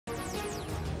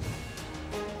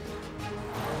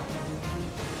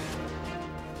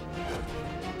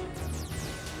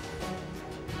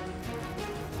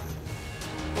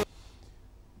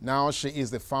Now she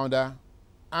is the founder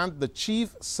and the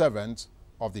chief servant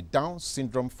of the Down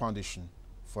Syndrome Foundation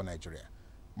for Nigeria.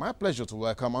 My pleasure to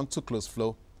welcome on To Close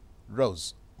Flow,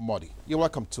 Rose Modi. You're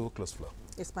welcome to Close Flow.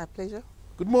 It's my pleasure.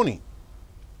 Good morning.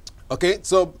 Okay,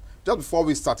 so just before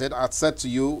we started, I said to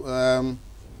you,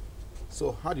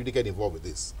 so how did you get involved with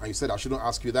this? And you said I shouldn't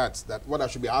ask you that. That what I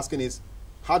should be asking is,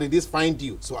 how did this find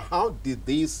you? So how did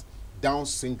this Down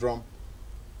syndrome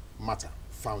matter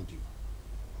found you?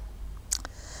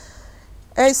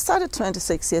 It started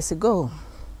 26 years ago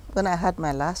when I had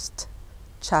my last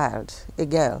child, a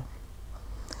girl.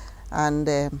 And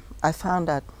I found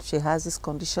that she has this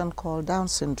condition called Down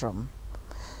syndrome.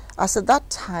 As at that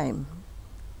time,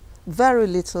 very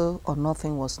little or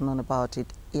nothing was known about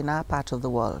it in our part of the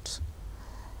world.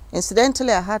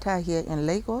 Incidentally, I had her here in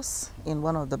Lagos in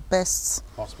one of the best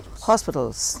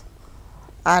hospitals.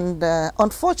 And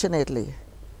unfortunately,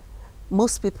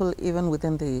 most people, even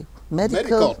within the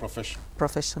medical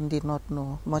profession, did not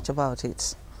know much about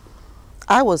it.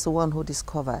 I was the one who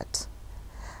discovered.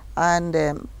 And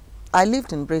I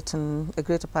lived in Britain a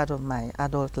greater part of my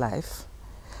adult life.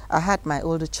 I had my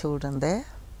older children there.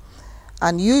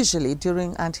 And usually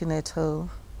during antenatal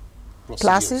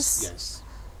classes,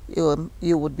 yes,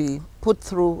 you would be put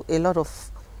through a lot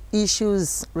of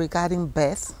issues regarding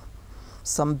birth,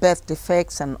 some birth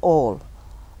defects and all.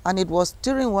 And it was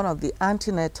during one of the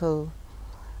antenatal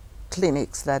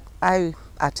clinics that I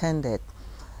attended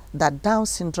that Down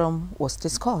syndrome was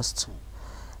discussed.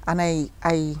 And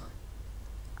I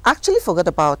actually forgot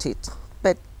about it,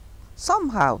 but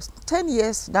somehow, 10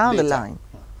 years down the line,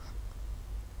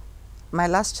 my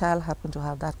last child happened to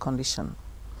have that condition.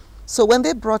 So when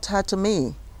they brought her to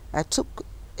me, I took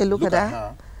a look at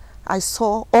her. I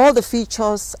saw all the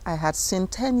features I had seen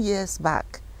 10 years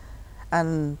back,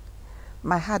 and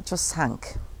my heart just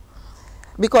sank.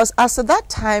 Because as at that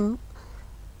time,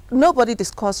 nobody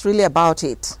discussed really about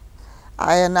it.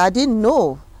 And I didn't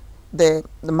know the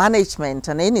management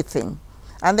and anything.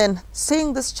 And then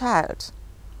seeing this child.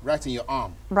 Right in your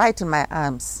arm. Right in my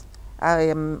arms.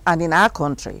 And in our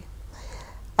country.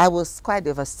 I was quite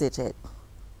devastated.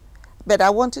 But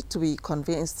I wanted to be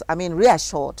convinced,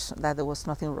 reassured that there was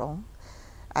nothing wrong.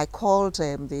 I called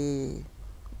the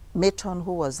matron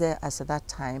who was there as at that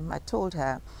time. I told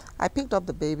her, I picked up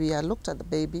the baby, I looked at the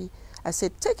baby. I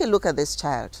said, take a look at this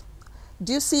child.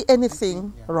 Do you see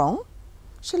anything wrong?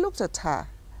 She looked at her.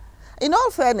 In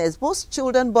all fairness, most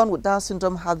children born with Down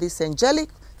syndrome have these angelic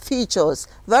features,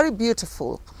 very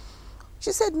beautiful.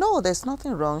 She said, no, there's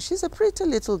nothing wrong. She's a pretty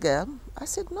little girl. I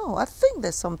said, no, I think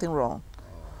there's something wrong.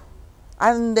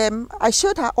 And I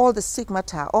showed her all the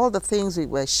stigmata, all the things we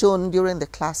were shown during the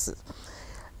classes,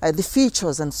 the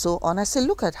features and so on. I said,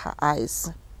 look at her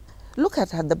eyes. Look at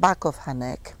the back of her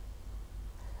neck.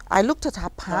 I looked at her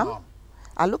palm.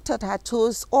 I looked at her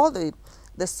toes. All the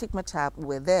stigmata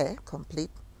were there, complete.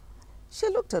 She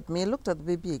looked at me, looked at the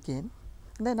baby again,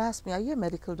 and then asked me, are you a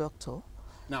medical doctor?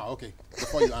 Now, okay,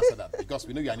 before you answer that, because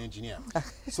we know you're an engineer,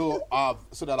 so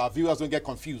that our viewers don't get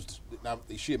confused. Now,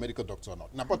 is she a medical doctor or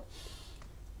not? Now, but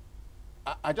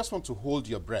I just want to hold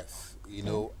your breath, you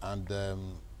know,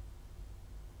 and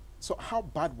so how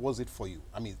bad was it for you?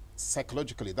 I mean,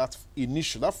 psychologically, that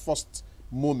first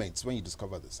moment when you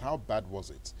discovered this, how bad was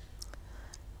it?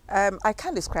 I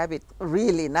can't describe it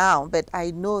really now, but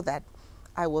I know that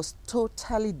I was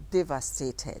totally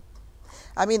devastated.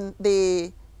 I mean,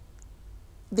 the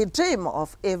dream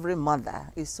of every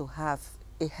mother is to have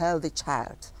a healthy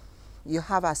child. You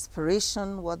have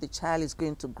aspiration, what the child is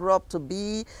going to grow up to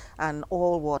be, and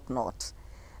all whatnot.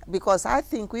 Because I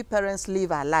think we parents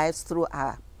live our lives through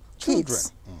our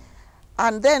kids.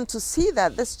 And then to see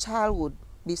that this child would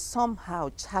be somehow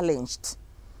challenged,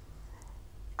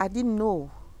 I didn't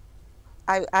know.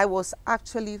 I was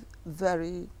actually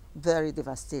very, very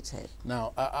devastated.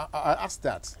 Now, I asked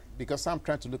that because I'm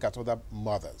trying to look at other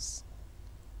mothers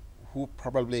who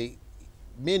probably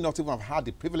may not even have had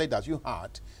the privilege that you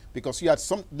had because you had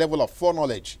some level of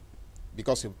foreknowledge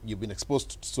because you've been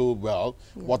exposed so well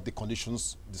what the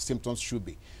conditions, the symptoms should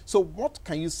be. So what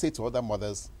can you say to other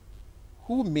mothers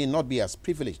who may not be as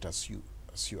privileged as you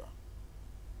are?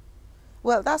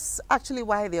 Well, that's actually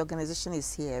why the organization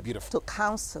is here. Beautiful. To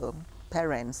counsel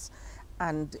parents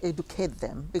and educate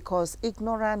them, because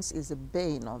ignorance is a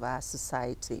bane of our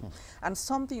society. And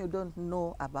something you don't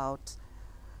know about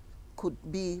could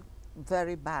be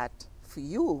very bad for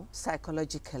you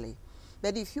psychologically.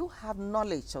 But if you have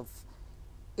knowledge of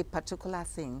a particular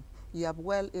thing, you are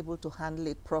well able to handle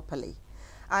it properly.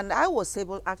 And I was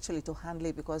able actually to handle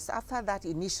it because after that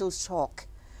initial shock,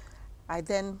 I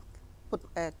then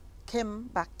came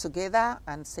back together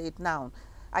and said, now,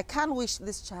 I can't wish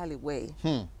this child away.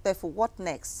 Therefore, what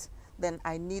next? Then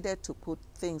I needed to put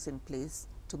things in place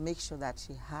to make sure that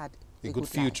she had a good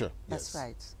future. Life. That's Yes.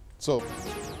 right. So